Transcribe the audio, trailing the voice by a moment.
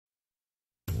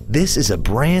This is a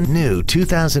brand new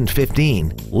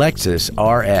 2015 Lexus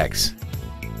RX.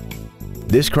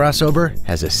 This crossover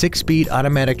has a 6-speed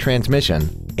automatic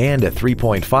transmission and a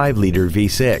 3.5-liter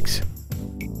V6.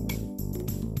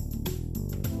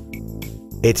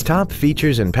 Its top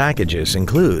features and packages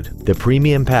include the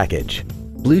Premium Package,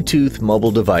 Bluetooth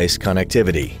mobile device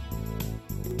connectivity,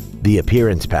 the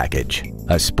Appearance Package,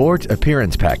 a Sport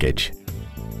Appearance Package,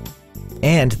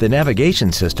 and the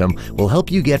navigation system will help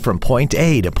you get from point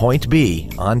A to point B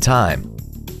on time.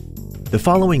 The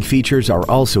following features are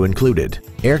also included: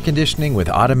 air conditioning with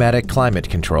automatic climate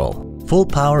control, full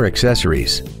power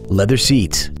accessories, leather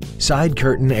seats, side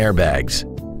curtain airbags,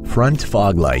 front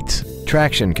fog lights,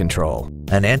 traction control,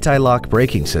 an anti-lock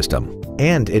braking system,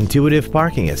 and intuitive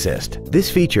parking assist. This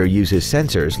feature uses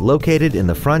sensors located in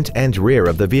the front and rear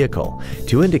of the vehicle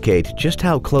to indicate just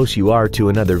how close you are to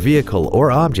another vehicle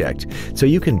or object, so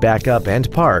you can back up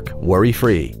and park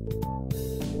worry-free.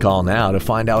 Call now to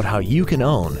find out how you can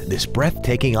own this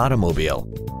breathtaking automobile.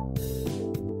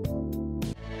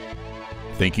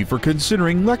 Thank you for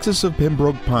considering Lexus of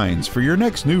Pembroke Pines for your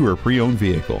next new or pre-owned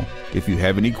vehicle. If you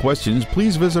have any questions,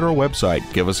 please visit our website,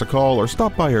 give us a call, or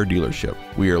stop by our dealership.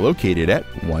 We are located at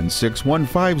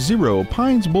 16150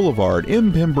 Pines Boulevard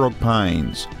in Pembroke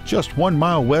Pines, just 1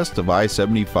 mile west of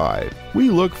I-75. We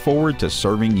look forward to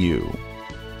serving you.